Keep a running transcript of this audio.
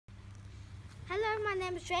Hello, my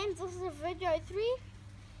name is James. This is video 3.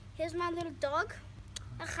 Here's my little dog.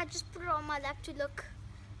 I just put it on my lap to look.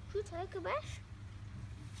 Should we take a bath?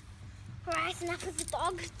 Alright, enough of the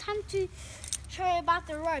dog. Time to show you about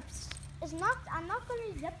the ropes. I'm not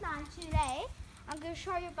going to zipline today. I'm going to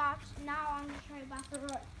show you about the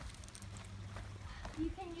rope.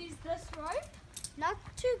 You can use this rope. Not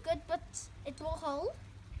too good, but it will hold.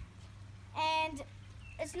 And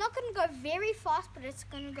it's not going to go very fast, but it's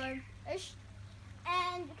going to go-ish.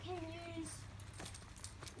 And you can use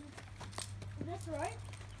this rope,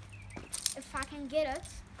 if I can get it.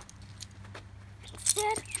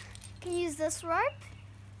 Instead, you can use this rope.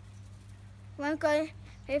 Won't go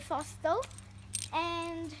very fast though.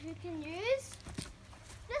 And you can use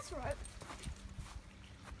this rope.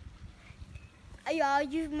 Yeah,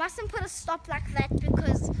 you mustn't put a stop like that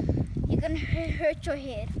because you're going to hurt your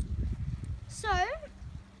head. So,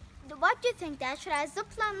 what do you think, Dad? Should I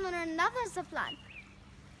zipline on another zipline?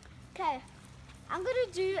 Okay, I'm going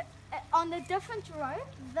to do it on a different rope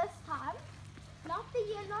this time. Not the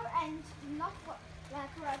yellow and not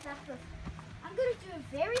like right like this. I'm going to do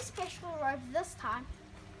a very special rope this time.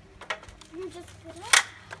 You just put it,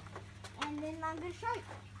 and then I'm going to show you.